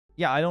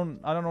Yeah, I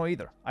don't know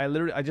either.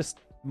 I just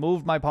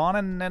moved my pawn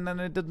and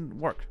it didn't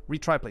work.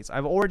 Retry, please.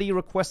 I've already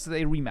requested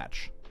a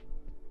rematch.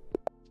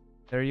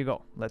 There you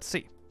go. Let's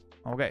see.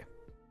 Okay.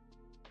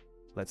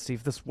 Let's see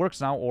if this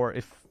works now or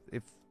if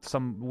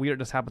some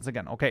weirdness happens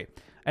again. Okay.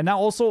 And now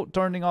also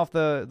turning off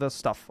the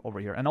stuff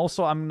over here. And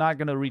also I'm not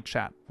gonna read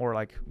chat or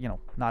like, you know,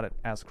 not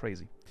as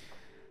crazy.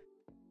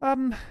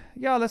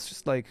 Yeah, let's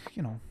just like,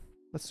 you know,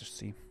 let's just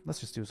see.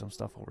 Let's just do some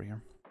stuff over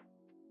here.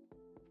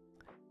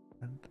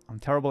 And I'm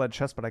terrible at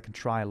chess, but I can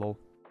try, lol.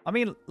 I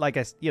mean, like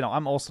you know,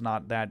 I'm also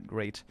not that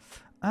great.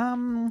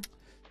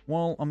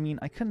 Well, I mean,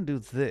 I can do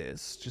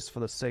this just for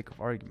the sake of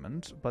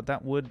argument, but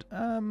that would,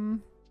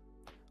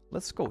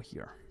 let's go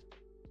here.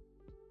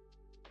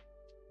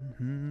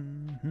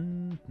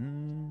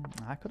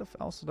 I could have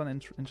also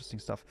done interesting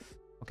stuff.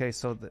 Okay,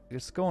 so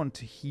it's going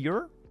to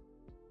here.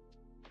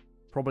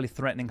 Probably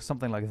threatening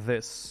something like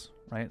this,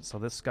 right? So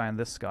this guy and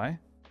this guy.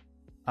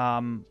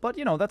 But,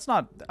 you know, that's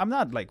not... I'm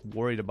not, like,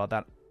 worried about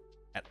that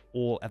at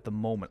all at the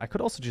moment. I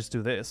could also just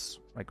do this,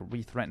 like,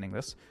 re-threatening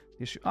this.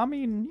 I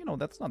mean, you know,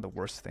 that's not the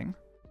worst thing.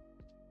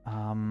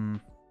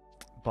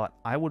 But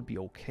I would be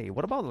okay.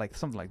 What about, like,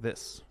 something like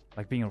this?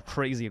 Like, being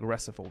crazy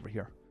aggressive over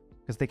here.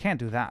 Because they can't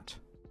do that.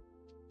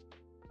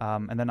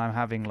 And then I'm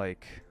having,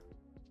 like...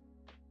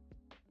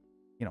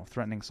 You know,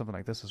 threatening something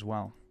like this as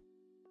well.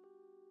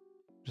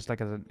 Just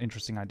like as an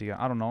interesting idea.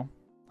 I don't know.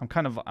 I'm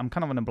kind of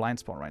in a blind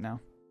spot right now.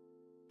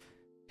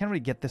 Can't really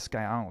get this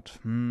guy out.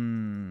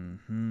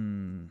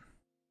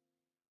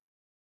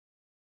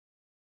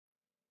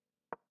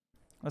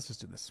 Let's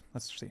just do this.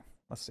 Let's see.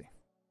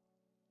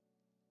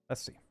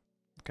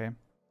 Okay.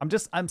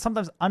 I'm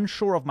sometimes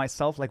unsure of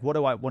myself. Like, what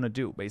do I want to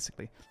do,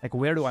 basically? Like,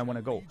 where do I want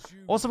to go?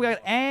 Also, we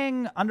got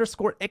Ang_XDD.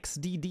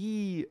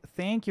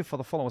 Thank you for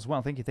the follow as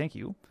well. Thank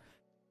you.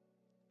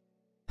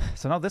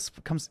 So now this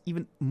becomes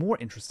even more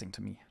interesting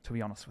to me, to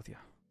be honest with you.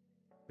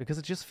 Because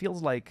it just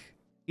feels like,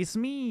 it's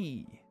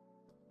me.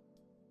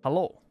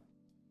 Hello.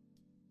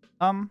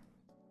 Let's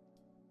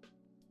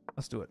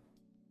do it.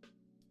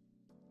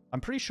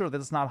 I'm pretty sure that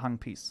it's not hung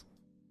piece.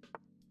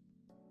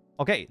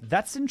 Okay,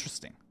 that's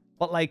interesting.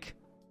 But like,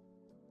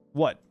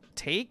 what?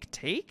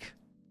 Take?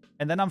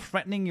 And then I'm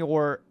threatening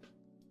your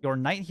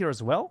knight here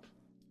as well?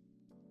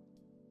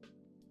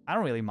 I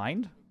don't really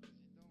mind.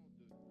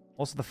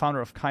 Also the founder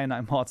of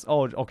Kyanite Mods.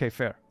 Oh, okay,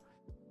 fair.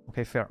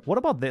 Okay, fair. What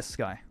about this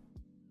guy?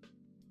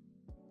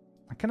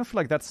 I kind of feel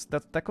like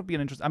that could be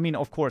an interesting... I mean,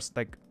 of course,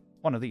 like,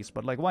 one of these,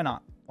 but like, why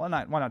not? Why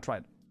not try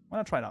it? Why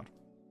not try it out?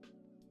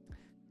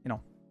 You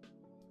know,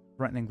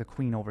 threatening the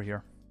queen over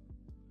here.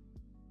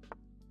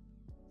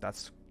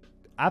 That's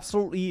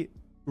absolutely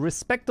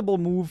respectable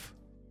move.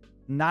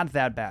 Not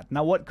that bad.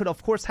 Now, what could,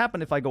 of course,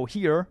 happen if I go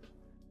here?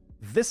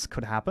 This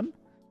could happen.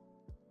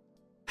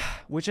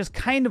 Which is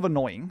kind of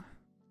annoying.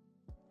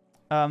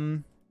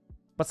 But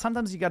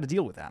sometimes you gotta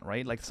deal with that,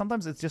 right? Like,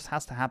 sometimes it just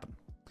has to happen.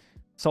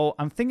 So,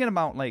 I'm thinking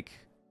about, like...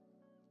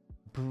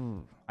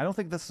 I don't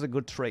think this is a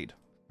good trade.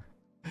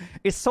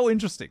 It's so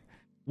interesting.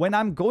 When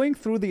I'm going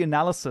through the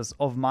analysis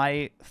of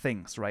my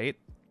things, right?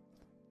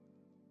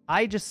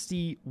 I just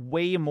see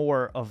way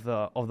more of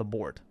the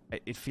board,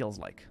 it feels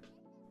like.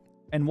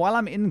 And while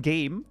I'm in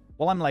game,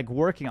 while I'm, like,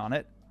 working on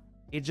it,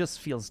 it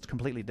just feels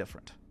completely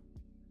different.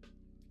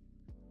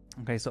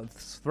 Okay, so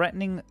it's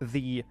threatening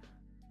the...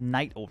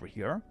 knight over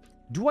here.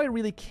 Do I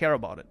really care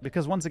about it?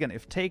 Because once again,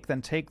 if take,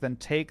 then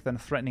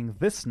threatening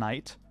this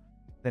knight,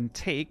 then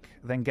take,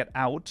 then get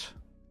out.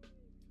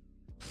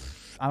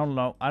 I don't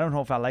know. I don't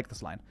know if I like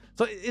this line.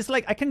 So it's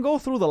like I can go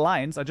through the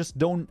lines.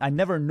 I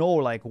never know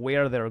like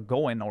where they're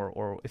going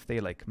or if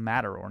they like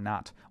matter or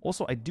not.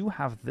 Also, I do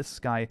have this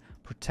guy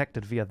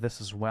protected via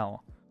this as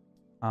well,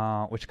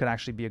 which could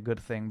actually be a good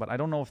thing. But I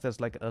don't know if there's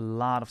like a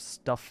lot of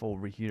stuff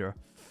over here.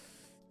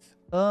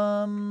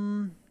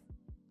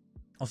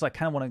 Also, I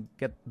kind of want to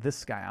get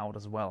this guy out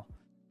as well.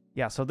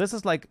 Yeah, so this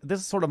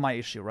is sort of my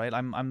issue, right?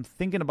 I'm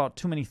thinking about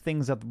too many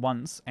things at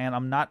once, and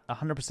I'm not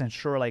 100%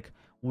 sure, like,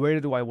 where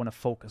do I want to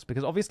focus?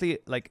 Because obviously,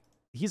 like,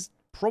 he's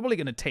probably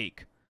going to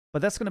take,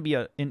 but that's going to be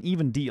an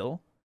even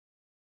deal.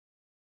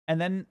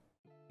 And then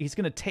he's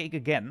going to take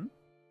again,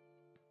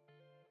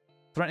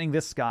 threatening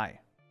this guy.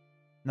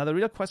 Now, the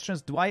real question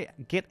is, do I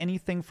get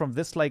anything from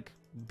this, like,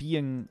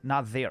 being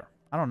not there?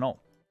 I don't know.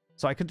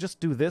 So I could just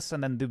do this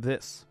and then do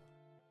this.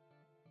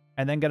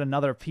 And then get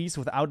another piece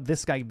without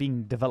this guy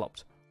being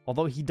developed.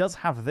 Although he does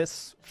have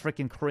this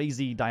freaking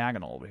crazy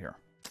diagonal over here.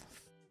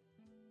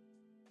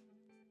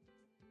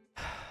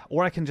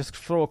 Or I can just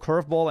throw a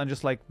curveball and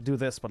just, like, do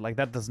this, but, like,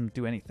 that doesn't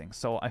do anything.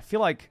 So I feel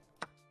like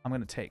I'm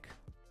gonna take.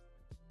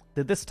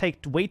 Did this take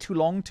way too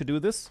long to do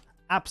this?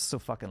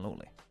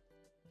 Abso-fucking-lutely.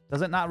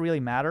 Does it not really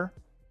matter?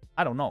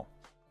 I don't know.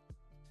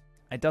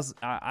 It does.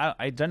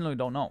 I generally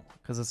don't know.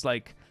 Because it's,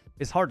 like,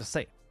 it's hard to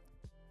say.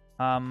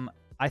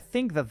 I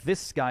think that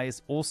this guy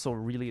is also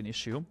really an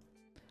issue.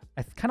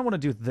 I kind of want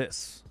to do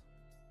this.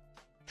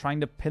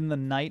 Trying to pin the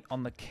knight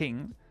on the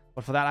king.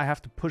 But for that, I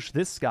have to push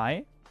this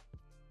guy.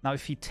 Now,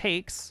 if he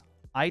takes,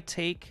 I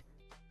take,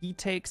 he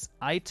takes,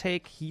 I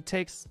take, he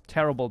takes.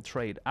 Terrible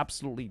trade.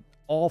 Absolutely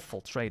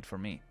awful trade for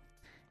me.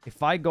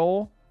 If I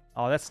go...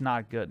 Oh, that's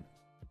not good.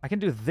 I can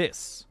do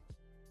this.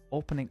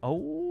 Opening...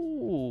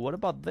 Oh, what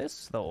about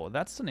this, though?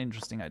 That's an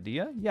interesting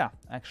idea. Yeah,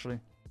 actually.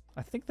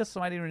 I think this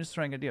might be an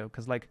interesting idea,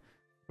 because, like,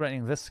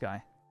 threatening this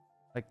guy.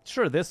 Like,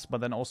 sure, this, but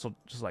then also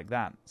just like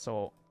that.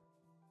 So...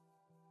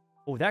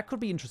 Oh, that could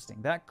be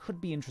interesting. That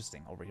could be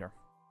interesting over here.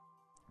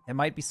 There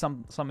might be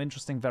some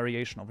interesting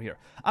variation over here.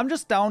 I'm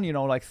just down, you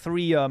know, like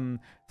 3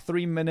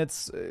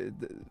 minutes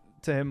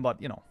to him,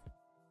 but, you know,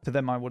 to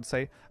them I would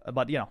say.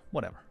 But, you know,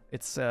 whatever.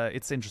 It's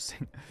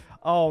interesting.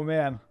 Oh,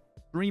 man.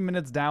 3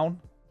 minutes down.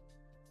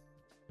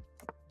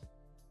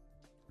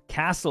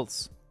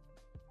 Castles.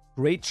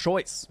 Great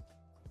choice.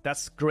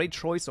 That's great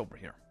choice over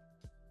here.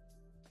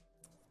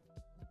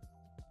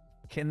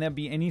 Can there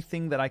be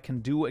anything that I can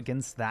do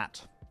against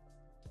that?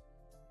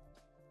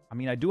 I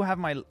mean, I do have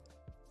my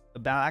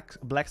black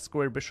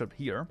square bishop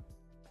here.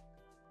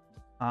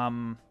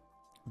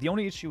 The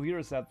only issue here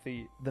is that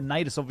the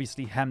knight is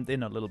obviously hemmed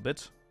in a little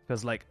bit.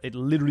 Because, like, it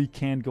literally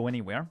can't go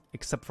anywhere.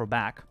 Except for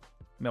back.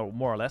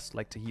 More or less,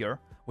 like to here.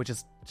 Which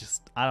is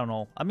just, I don't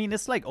know. I mean,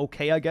 it's, like,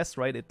 okay, I guess,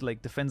 right? It,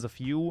 like, defends a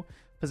few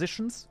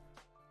positions.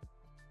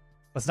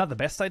 But it's not the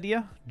best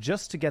idea.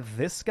 Just to get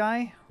this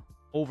guy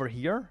over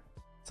here.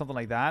 Something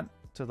like that.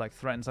 To, like,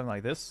 threaten something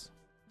like this.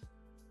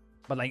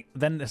 But, like,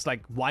 then it's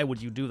like, why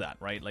would you do that,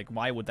 right? Like,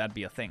 why would that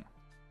be a thing?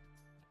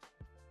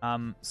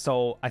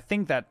 So, I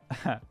think that...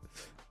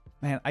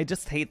 Man, I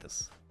just hate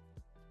this.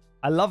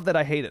 I love that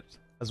I hate it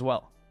as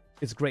well.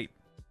 It's great.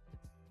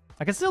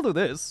 I can still do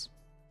this.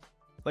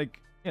 Like,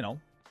 you know,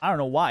 I don't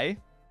know why.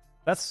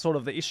 That's sort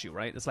of the issue,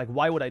 right? It's like,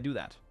 why would I do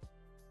that?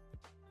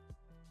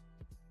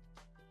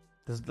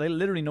 There's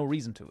literally no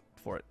reason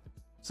for it.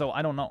 So,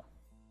 I don't know.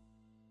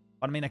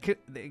 But, I mean,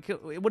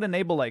 it would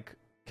enable, like,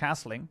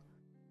 castling.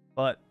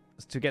 But...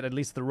 to get at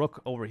least the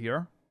rook over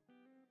here.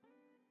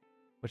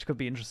 Which could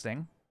be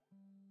interesting.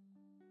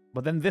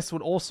 But then this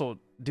would also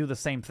do the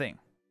same thing.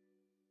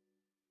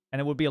 And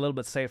it would be a little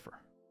bit safer.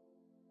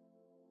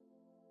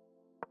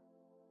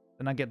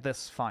 Then I get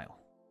this file.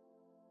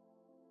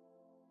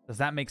 Does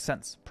that make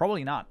sense?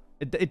 Probably not.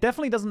 It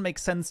definitely doesn't make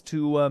sense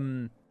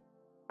to...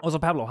 Also,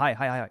 Pablo,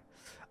 hi.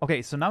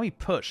 Okay, so now he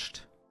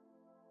pushed.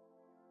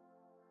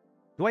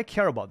 Do I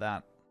care about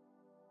that?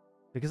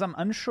 Because I'm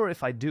unsure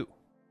if I do.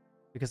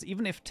 Because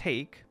even if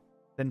take,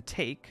 then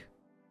take,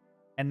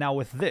 and now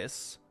with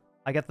this,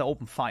 I get the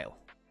open file.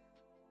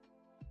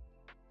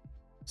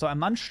 So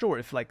I'm unsure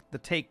if, like, the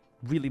take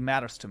really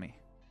matters to me.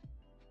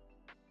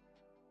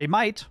 It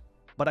might,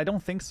 but I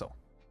don't think so.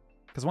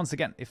 Because once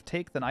again, if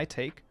take, then I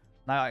take.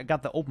 Now I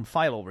got the open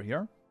file over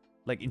here.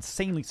 Like,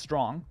 insanely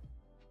strong.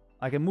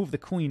 I can move the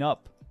queen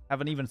up,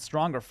 have an even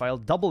stronger file,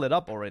 double it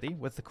up already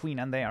with the queen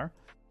and there.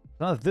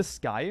 Now this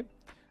guy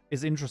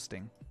is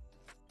interesting.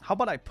 How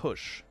about I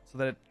push? So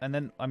that, and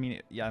then, I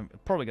mean, yeah, I'm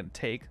probably going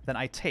to take. Then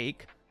I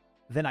take,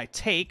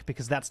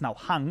 because that's now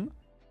hung.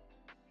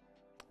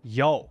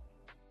 Yo.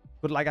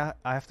 But, like, I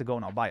have to go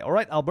now. Bye. All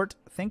right, Albert.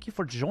 Thank you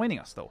for joining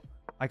us, though.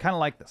 I kind of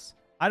like this.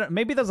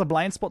 Maybe there's a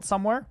blind spot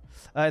somewhere.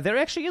 There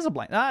actually is a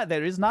blind...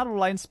 there is not a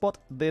blind spot.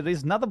 There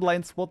is not a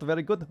blind spot.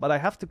 Very good. But I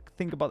have to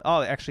think about...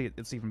 Oh, actually,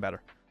 it's even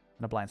better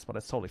than a blind spot.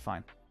 It's totally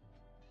fine.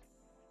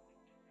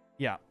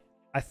 Yeah.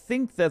 I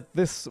think that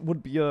this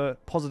would be a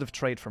positive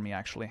trade for me,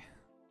 actually.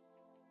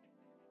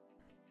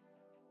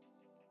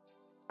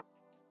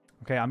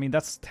 Okay, I mean,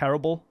 that's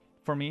terrible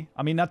for me.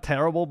 I mean, not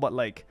terrible, but,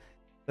 like,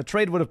 the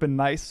trade would have been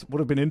nice, would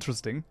have been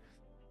interesting.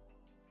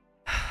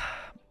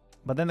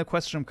 But then the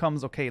question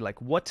comes, okay,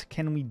 like, what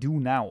can we do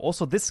now?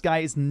 Also, this guy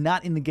is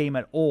not in the game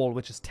at all,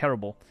 which is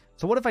terrible.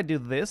 So what if I do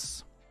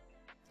this?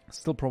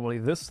 Still probably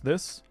this.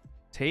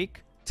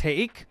 Take.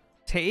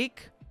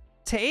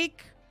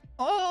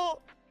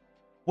 Oh!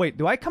 Wait,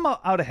 do I come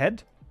out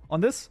ahead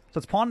on this? So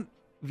it's pawn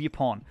via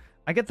pawn.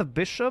 I get the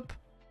bishop.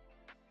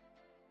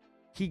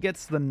 He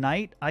gets the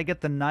knight. I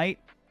get the knight.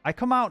 I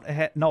come out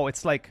ahead. No,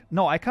 it's like...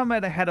 No, I come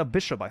out ahead of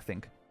bishop, I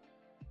think.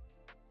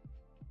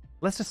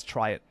 Let's just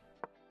try it.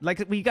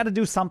 Like, we got to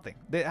do something.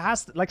 There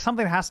has to, like,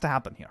 something has to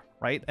happen here,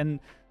 right? And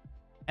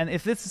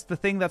if this is the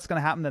thing that's going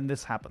to happen, then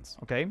this happens,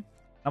 okay?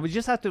 Now, we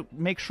just have to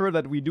make sure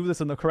that we do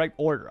this in the correct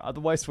order.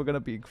 Otherwise, we're going to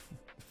be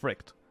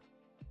fricked.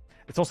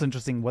 It's also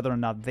interesting whether or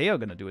not they are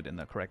going to do it in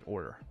the correct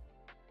order.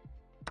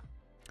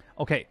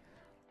 Okay.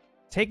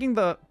 Taking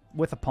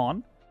with a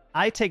pawn.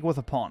 I take with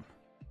a pawn.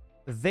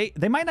 They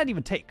might not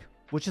even take,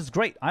 which is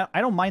great. I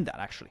don't mind that,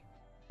 actually.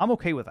 I'm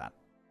okay with that.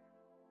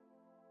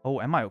 Oh,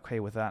 am I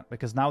okay with that?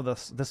 Because now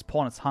this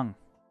pawn is hung,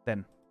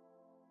 then.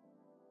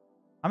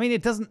 I mean,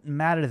 it doesn't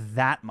matter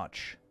that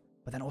much.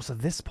 But then also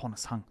this pawn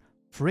is hung.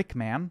 Frick,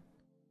 man.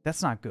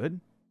 That's not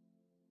good.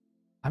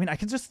 I mean, I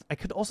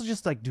could also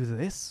just, like, do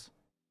this.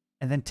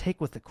 And then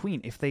take with the queen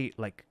if they,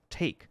 like,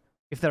 take.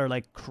 If they're,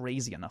 like,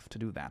 crazy enough to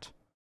do that.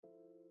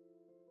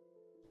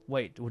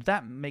 Wait, would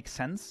that make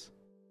sense?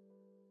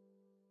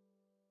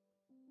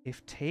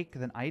 If take,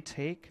 then I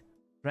take,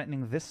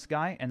 threatening this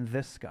guy and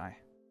this guy.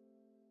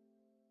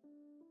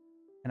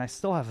 And I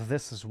still have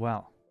this as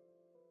well.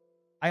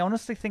 I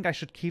honestly think I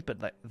should keep it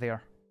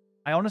there.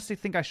 I honestly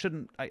think I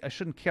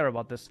shouldn't care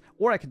about this.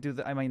 Or I could do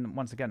that. I mean,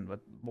 once again, but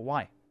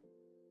why?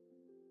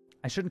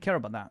 I shouldn't care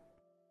about that.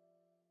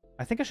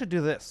 I think I should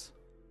do this.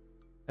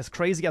 As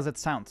crazy as it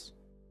sounds.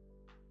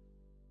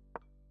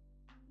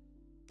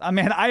 I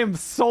mean, I am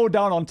so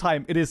down on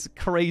time. It is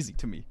crazy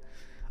to me.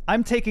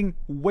 I'm taking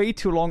way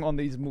too long on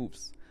these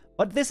moves.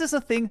 But this is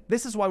a thing.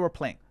 This is why we're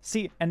playing.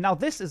 See, and now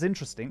this is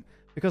interesting.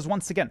 Because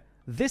once again,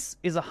 this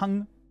is a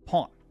hung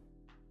pawn.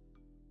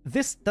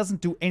 This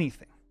doesn't do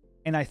anything.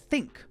 And I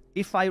think,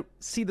 if I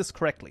see this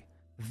correctly,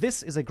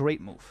 this is a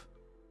great move.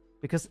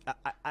 Because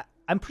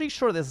I'm pretty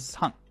sure this is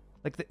hung.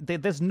 Like,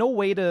 there's no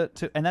way to...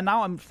 And then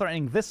now I'm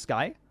threatening this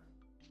guy,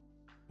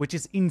 which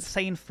is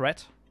insane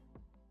threat.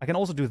 I can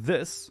also do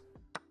this.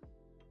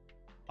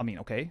 I mean,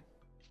 okay.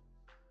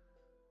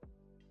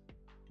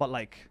 But,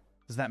 like,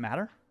 does that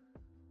matter?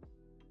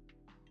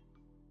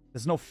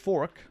 There's no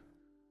fork.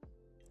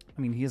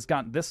 I mean, he's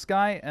got this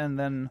guy, and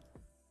then...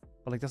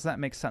 But, like, does that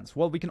make sense?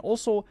 Well, we can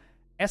also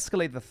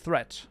escalate the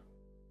threat.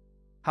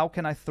 How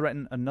can I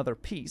threaten another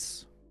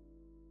piece?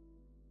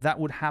 That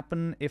would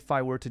happen if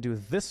I were to do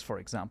this, for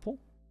example.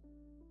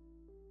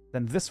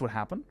 Then this would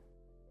happen.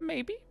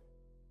 Maybe.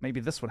 Maybe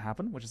this would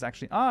happen, which is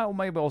actually... or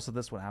maybe also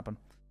this would happen.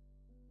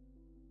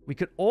 We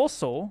could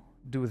also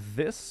do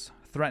this,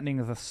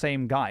 threatening the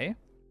same guy.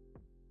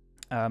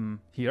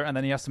 Here, and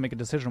then he has to make a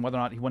decision whether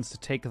or not he wants to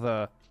take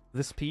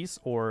this piece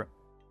or...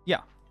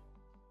 Yeah.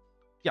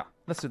 Yeah,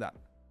 let's do that.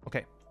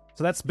 Okay.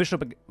 So that's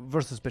bishop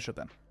versus bishop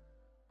then.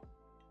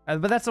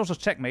 But that's also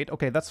checkmate.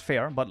 Okay, that's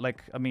fair, but,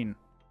 like, I mean...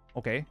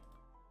 Okay.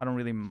 I don't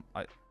really...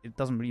 it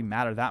doesn't really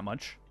matter that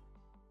much.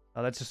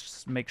 Let's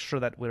just make sure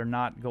that we're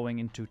not going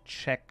into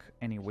check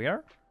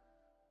anywhere.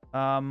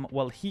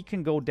 Well, he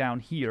can go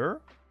down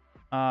here.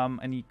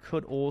 And he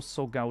could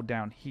also go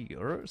down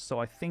here. So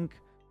I think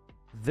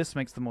this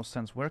makes the most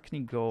sense. Where can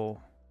he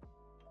go?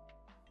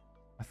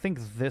 I think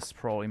this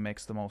probably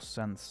makes the most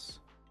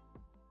sense.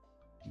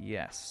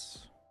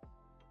 Yes.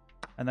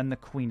 And then the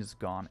queen is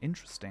gone.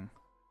 Interesting.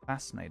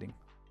 Fascinating.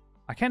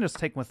 I can't just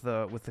take with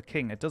the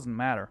king. It doesn't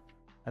matter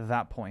at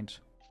that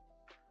point.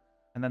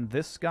 And then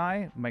this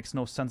guy makes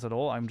no sense at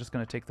all. I'm just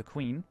going to take the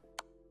queen.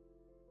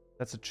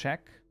 That's a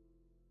check.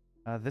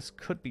 This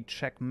could be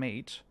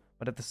checkmate.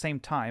 But at the same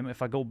time,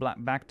 if I go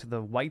back to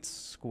the white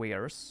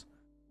squares,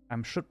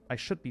 I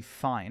should be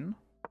fine.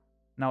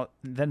 Now,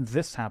 then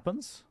this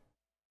happens.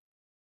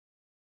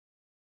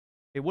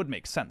 It would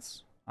make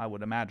sense, I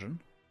would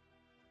imagine.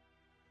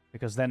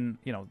 Because then,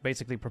 you know,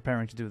 basically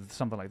preparing to do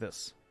something like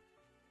this.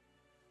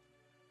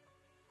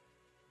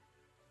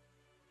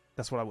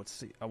 That's what I would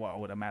see, what I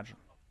would imagine.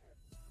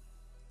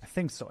 I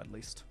think so, at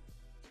least.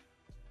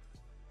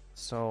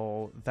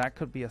 So that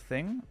could be a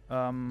thing.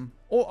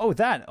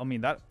 That. I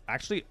mean, that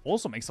actually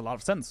also makes a lot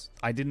of sense.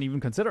 I didn't even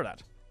consider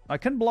that. I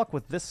can block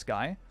with this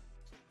guy.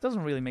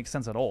 Doesn't really make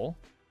sense at all.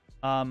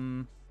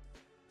 I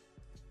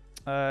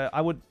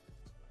would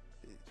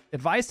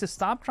advise to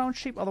stop crown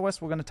sheep,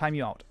 otherwise we're going to time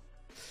you out.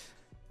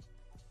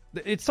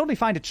 It's totally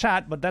fine to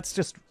chat, but that's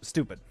just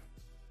stupid.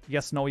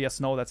 Yes, no,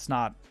 that's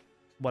not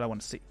what I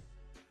want to see.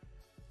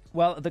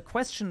 Well, the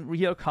question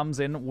here comes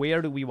in,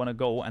 where do we want to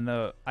go? And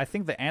I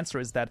think the answer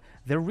is that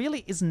there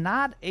really is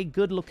not a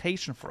good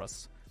location for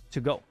us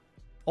to go.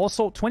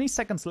 Also, 20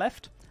 seconds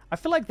left. I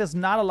feel like there's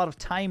not a lot of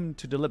time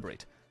to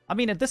deliberate. I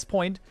mean, at this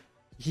point,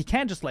 he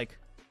can't just, like,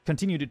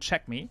 continue to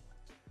check me.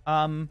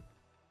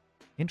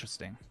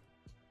 Interesting.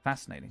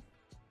 Fascinating.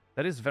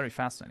 That is very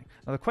fascinating.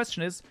 Now, the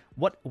question is,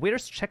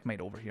 where's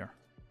checkmate over here?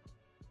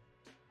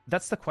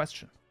 That's the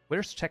question.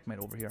 Where's checkmate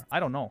over here?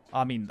 I don't know.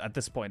 I mean, at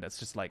this point, it's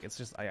just like,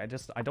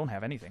 I don't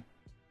have anything.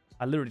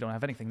 I literally don't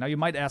have anything. Now, you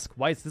might ask,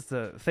 why is this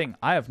the thing?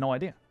 I have no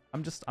idea.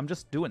 I'm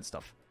just doing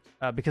stuff.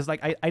 Because,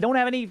 like, I don't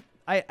have any...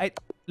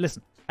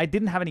 Listen, I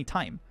didn't have any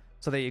time.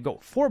 So there you go.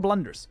 4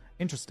 blunders.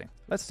 Interesting.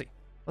 Let's see.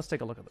 Let's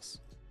take a look at this.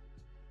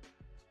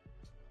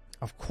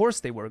 Of course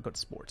they were a good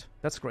sport.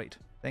 That's great.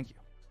 Thank you.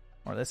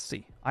 All right, let's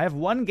see. I have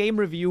 1 game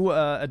review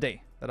a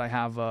day that I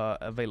have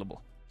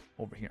available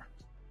over here.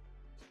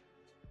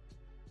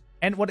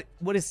 And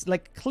what is,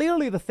 like,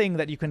 clearly the thing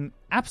that you can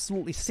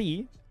absolutely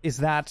see is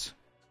that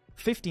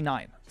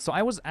 59. So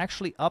I was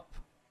actually up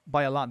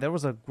by a lot. There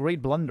was a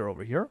great blunder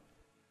over here.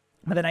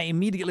 But then I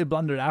immediately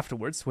blundered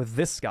afterwards with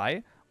this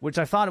guy, which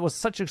I thought was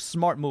such a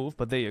smart move,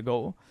 but there you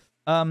go.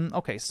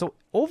 Okay, so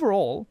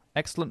overall,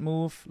 excellent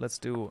move. Let's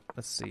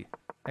see.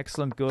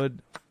 Excellent,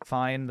 good,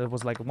 fine. There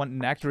was like 1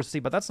 inaccuracy,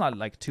 but that's not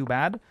like too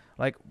bad.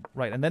 Like,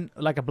 right, and then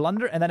like a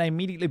blunder, and then I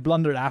immediately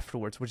blundered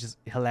afterwards, which is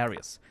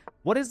hilarious.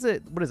 What is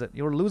it? What is it?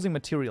 You're losing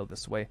material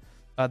this way.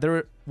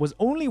 There was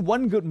only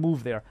 1 good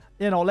move there.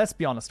 You know, let's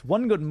be honest.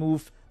 1 good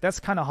move,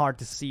 that's kind of hard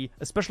to see,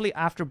 especially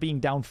after being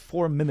down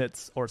 4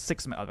 minutes or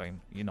 6 minutes. I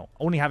mean, you know,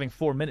 only having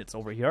 4 minutes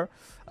over here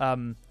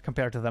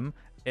compared to them.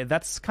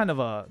 That's kind of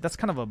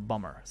a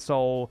bummer.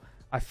 So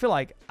I feel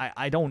like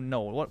I don't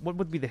know what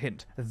would be the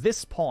hint.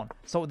 This pawn.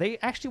 So they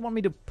actually want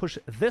me to push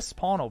this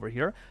pawn over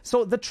here.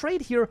 So the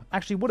trade here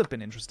actually would have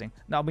been interesting.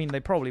 Now, I mean, they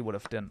probably would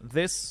have done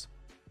this,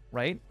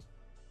 right?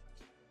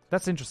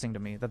 That's interesting to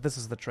me that this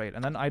is the trade.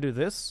 And then I do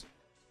this.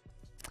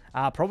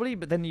 Probably,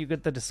 but then you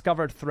get the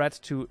discovered threat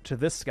to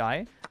this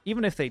guy.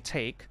 Even if they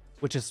take,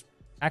 which is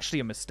actually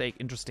a mistake,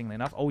 interestingly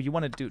enough. Oh, you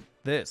want to do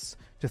this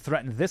to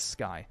threaten this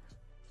guy.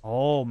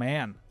 Oh,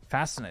 man.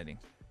 Fascinating.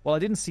 Well, I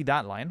didn't see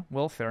that line.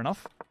 Well, fair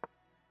enough.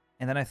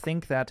 And then I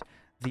think that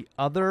the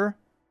other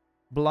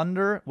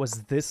blunder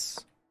was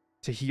this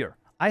to here.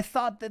 I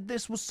thought that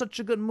this was such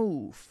a good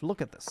move.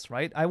 Look at this,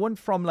 right? I went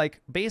from,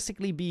 like,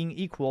 basically being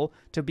equal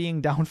to being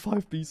down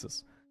 5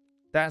 pieces.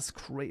 That's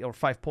crazy. Or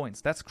 5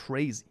 points. That's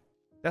crazy.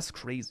 That's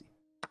crazy.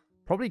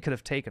 Probably could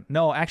have taken.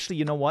 No, actually,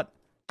 you know what?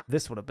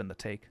 This would have been the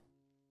take.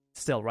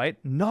 Still, right?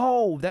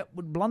 No, that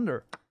would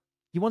blunder.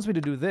 He wants me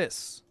to do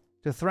this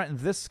to threaten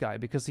this guy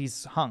because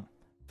he's hung.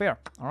 Fair.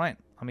 All right.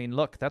 I mean,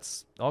 look,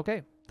 that's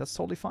okay. That's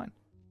totally fine.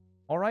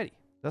 Alrighty.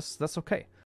 That's okay.